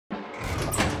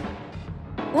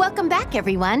Welcome back,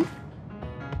 everyone.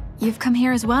 You've come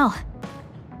here as well.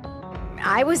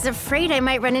 I was afraid I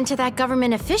might run into that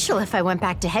government official if I went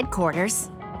back to headquarters.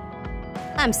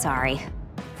 I'm sorry.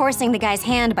 Forcing the guy's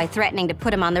hand by threatening to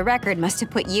put him on the record must have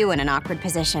put you in an awkward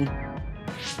position.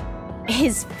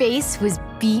 His face was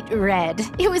beet red.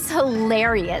 It was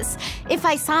hilarious. If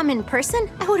I saw him in person,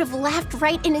 I would have laughed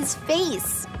right in his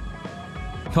face.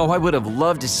 Oh, I would have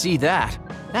loved to see that.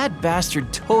 That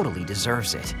bastard totally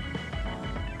deserves it.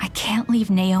 I can't leave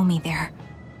Naomi there.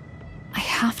 I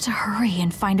have to hurry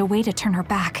and find a way to turn her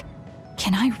back.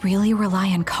 Can I really rely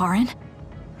on Karin?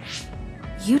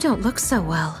 You don't look so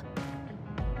well.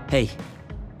 Hey,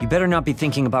 you better not be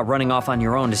thinking about running off on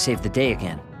your own to save the day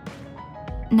again.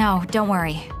 No, don't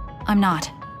worry. I'm not.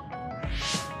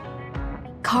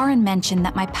 Karin mentioned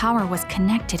that my power was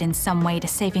connected in some way to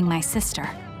saving my sister.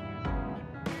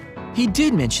 He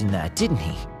did mention that, didn't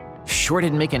he? Sure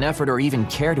didn't make an effort or even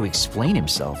care to explain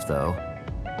himself, though.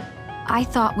 I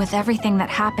thought with everything that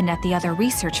happened at the other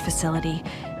research facility,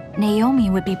 Naomi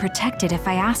would be protected if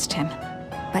I asked him.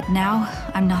 But now,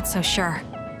 I'm not so sure.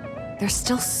 There's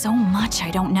still so much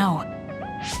I don't know.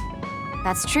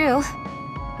 That's true.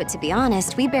 But to be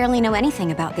honest, we barely know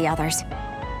anything about the others.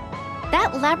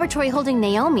 That laboratory holding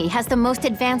Naomi has the most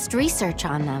advanced research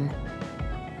on them.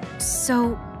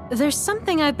 So, there's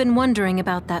something I've been wondering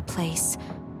about that place.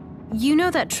 You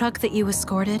know that truck that you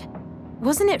escorted?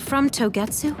 Wasn't it from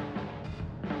Togetsu?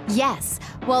 Yes.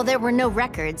 While there were no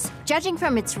records, judging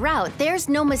from its route, there's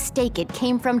no mistake it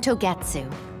came from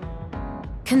Togetsu.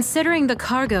 Considering the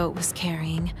cargo it was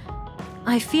carrying,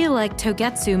 I feel like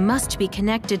Togetsu must be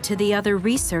connected to the other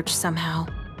research somehow.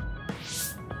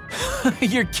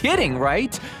 You're kidding,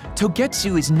 right?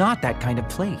 Togetsu is not that kind of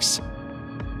place.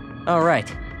 All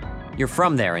right. You're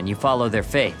from there and you follow their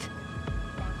faith.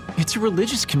 It's a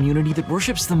religious community that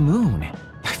worships the moon.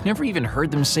 I've never even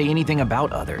heard them say anything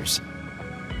about others.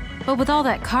 But with all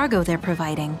that cargo they're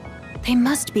providing, they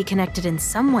must be connected in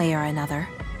some way or another.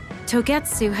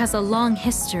 Togetsu has a long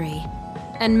history,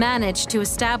 and managed to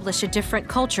establish a different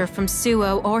culture from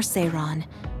Suo or Seiran.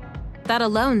 That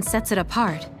alone sets it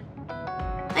apart.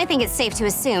 I think it's safe to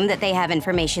assume that they have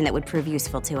information that would prove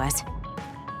useful to us.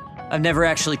 I've never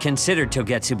actually considered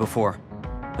Togetsu before,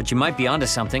 but you might be onto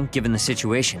something given the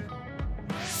situation.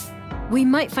 We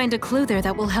might find a clue there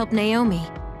that will help Naomi.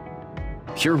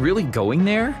 You're really going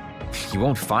there? You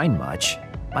won't find much.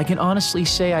 I can honestly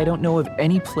say I don't know of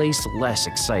any place less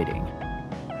exciting.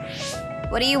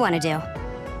 What do you want to do?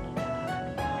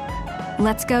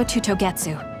 Let's go to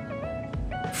Togetsu.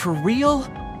 For real?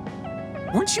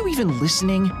 Weren't you even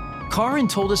listening? Karin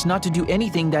told us not to do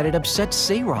anything that'd upset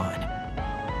Seiran.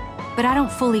 But I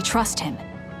don't fully trust him.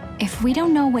 If we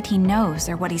don't know what he knows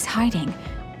or what he's hiding,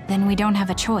 then we don't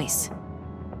have a choice.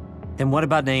 Then what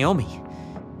about Naomi?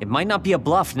 It might not be a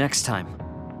bluff next time.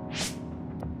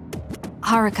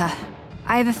 Haruka,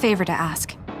 I have a favor to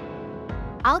ask.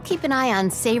 I'll keep an eye on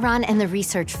Seiran and the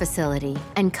research facility,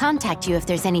 and contact you if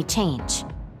there's any change.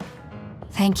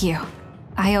 Thank you.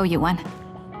 I owe you one.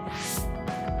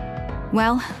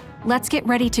 Well, let's get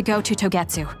ready to go to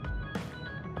Togetsu.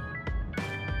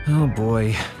 Oh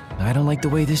boy, I don't like the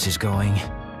way this is going.